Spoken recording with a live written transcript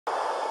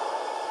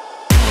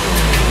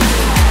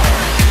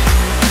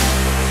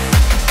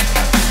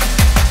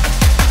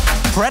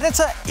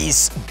Predator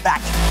is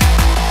back.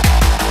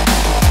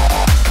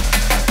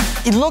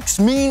 It looks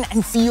mean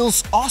and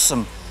feels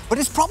awesome, but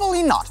it's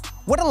probably not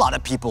what a lot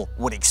of people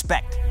would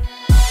expect.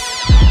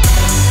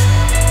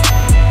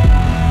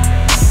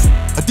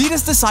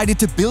 Adidas decided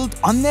to build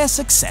on their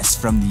success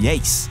from the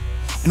Ace.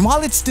 And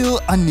while it's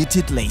still a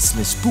knitted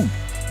laceless boot,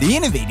 they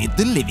innovated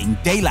the living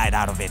daylight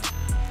out of it.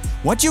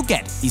 What you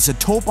get is a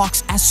toe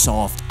box as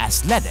soft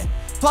as leather,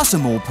 plus a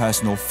more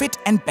personal fit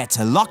and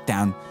better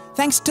lockdown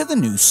thanks to the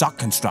new sock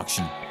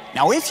construction.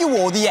 Now if you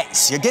wore the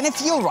Ace, you're gonna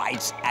feel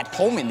right at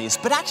home in this,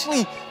 but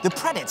actually the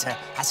Predator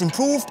has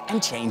improved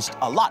and changed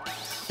a lot.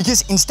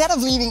 Because instead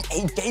of leaving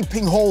a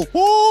gaping hole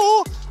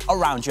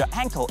around your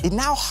ankle, it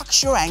now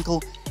hugs your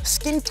ankle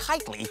skin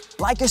tightly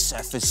like a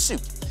surface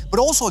suit, but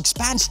also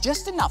expands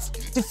just enough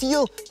to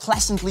feel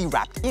pleasantly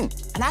wrapped in.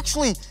 And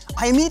actually,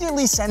 I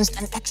immediately sensed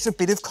an extra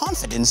bit of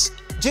confidence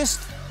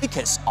just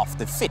because of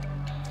the fit.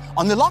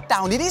 On the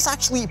lockdown, it is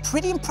actually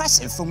pretty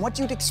impressive from what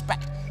you'd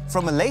expect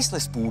from a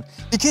laceless boot,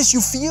 because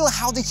you feel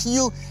how the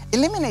heel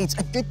eliminates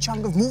a good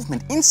chunk of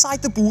movement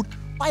inside the boot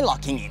by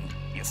locking in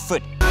your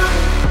foot.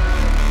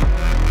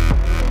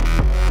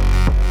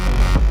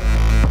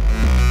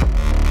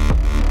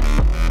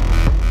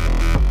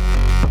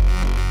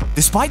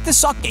 Despite the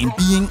sock game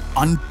being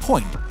on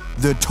point,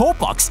 the toe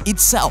box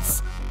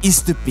itself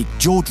is the big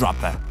jaw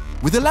dropper,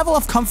 with a level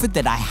of comfort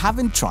that I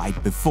haven't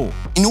tried before,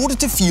 in order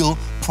to feel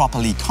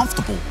properly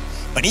comfortable.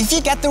 But if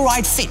you get the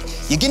right fit,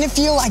 you're gonna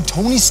feel like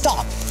Tony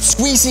Stark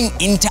squeezing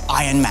into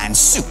Iron Man's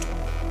suit.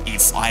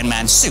 If Iron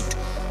Man's suit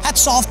had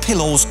soft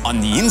pillows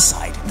on the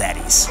inside, that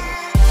is.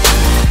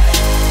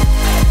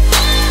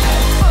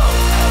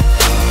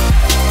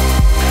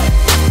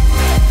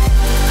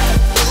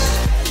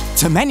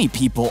 To many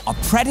people, a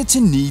Predator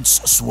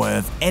needs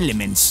swerve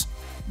elements.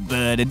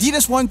 But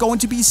Adidas weren't going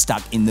to be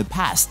stuck in the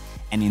past,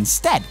 and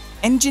instead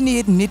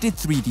engineered knitted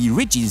 3D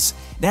ridges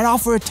that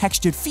offer a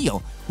textured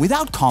feel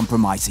without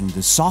compromising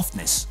the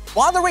softness.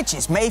 While the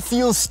ridges may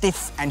feel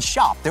stiff and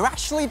sharp, they're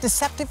actually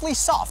deceptively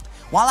soft,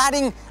 while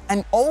adding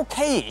an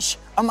okay-ish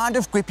amount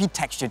of grippy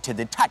texture to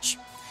the touch.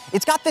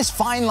 It's got this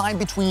fine line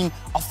between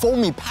a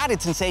foamy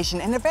padded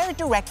sensation and a very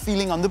direct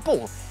feeling on the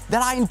ball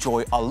that I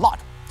enjoy a lot.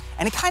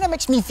 And it kind of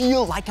makes me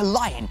feel like a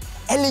lion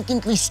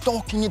elegantly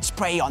stalking its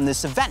prey on the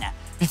savannah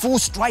before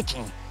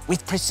striking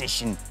with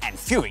precision and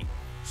fury.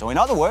 So in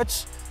other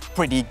words,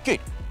 pretty good.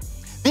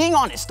 Being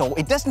honest though,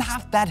 it doesn't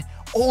have that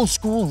old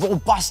school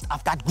robust,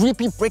 I've got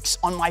grippy bricks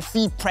on my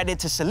feet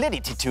Predator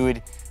solidity to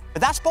it,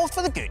 but that's both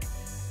for the good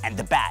and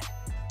the bad.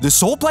 The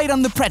sole plate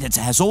on the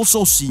Predator has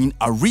also seen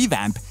a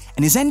revamp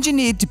and is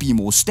engineered to be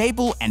more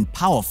stable and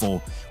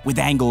powerful, with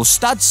angle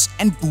studs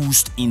and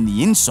boost in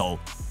the insole.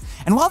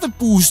 And while the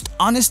boost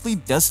honestly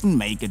doesn't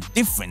make a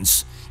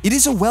difference, it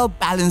is a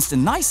well-balanced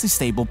and nicely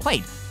stable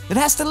plate that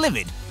has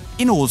delivered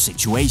in all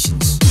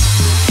situations.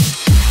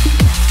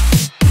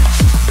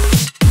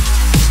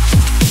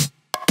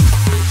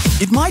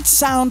 It might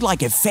sound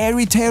like a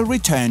fairy tale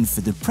return for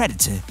the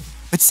Predator,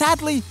 but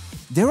sadly,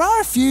 there are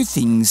a few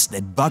things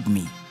that bug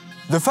me.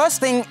 The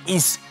first thing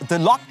is the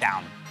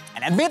lockdown,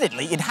 and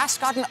admittedly it has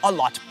gotten a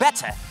lot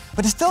better,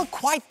 but it still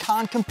quite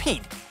can't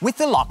compete with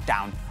the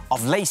lockdown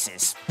of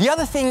laces. The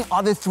other thing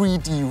are the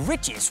 3D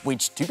ridges,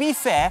 which to be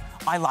fair,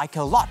 I like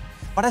a lot.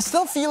 But I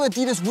still feel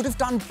Adidas would have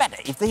done better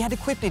if they had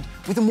equipped it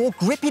with a more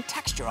grippy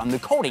texture on the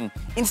coating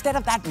instead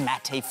of that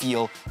matte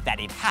feel that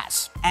it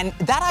has. And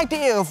that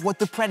idea of what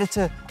the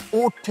Predator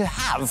ought to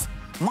have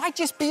might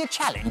just be a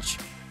challenge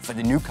for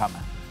the newcomer.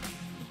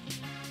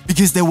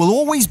 Because there will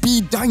always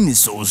be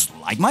dinosaurs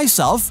like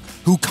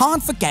myself who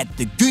can't forget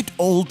the good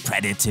old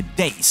Predator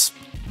days.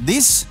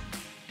 This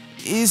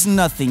is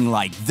nothing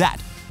like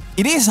that.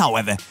 It is,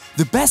 however,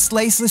 the best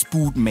laceless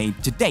boot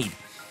made to date.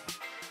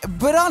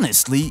 But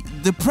honestly,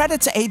 the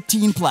Predator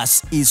 18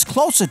 Plus is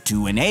closer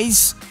to an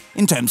Ace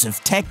in terms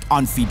of tech,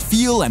 on-feet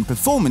feel and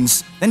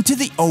performance than to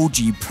the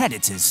OG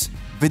Predators.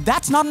 But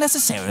that's not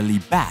necessarily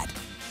bad.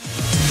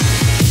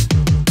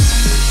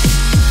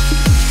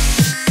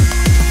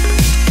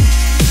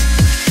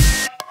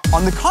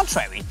 On the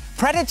contrary,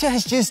 Predator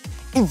has just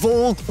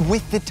evolved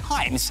with the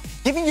times,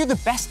 giving you the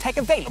best tech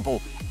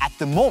available at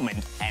the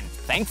moment, and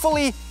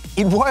thankfully,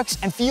 it works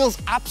and feels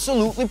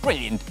absolutely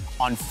brilliant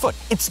on foot.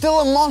 It's still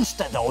a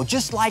monster though,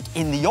 just like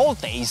in the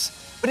old days,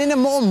 but in a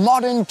more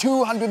modern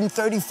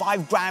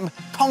 235-gram,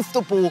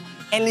 comfortable,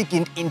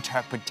 elegant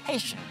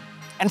interpretation.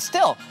 And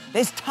still,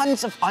 there's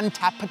tons of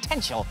untapped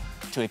potential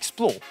to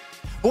explore.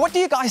 But what do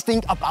you guys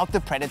think about the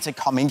Predator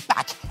coming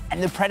back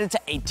and the Predator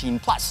 18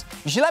 Plus?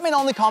 You should let me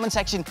know in the comment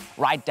section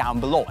right down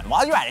below. And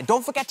while you're at it,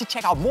 don't forget to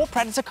check out more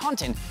Predator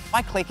content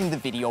by clicking the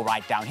video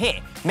right down here.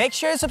 Make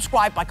sure to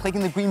subscribe by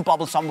clicking the green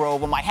bubble somewhere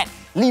over my head.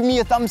 Leave me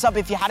a thumbs up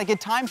if you had a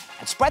good time,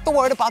 and spread the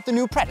word about the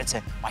new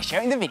Predator by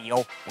sharing the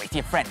video with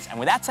your friends. And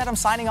with that said, I'm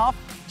signing off.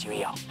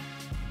 Cheerio.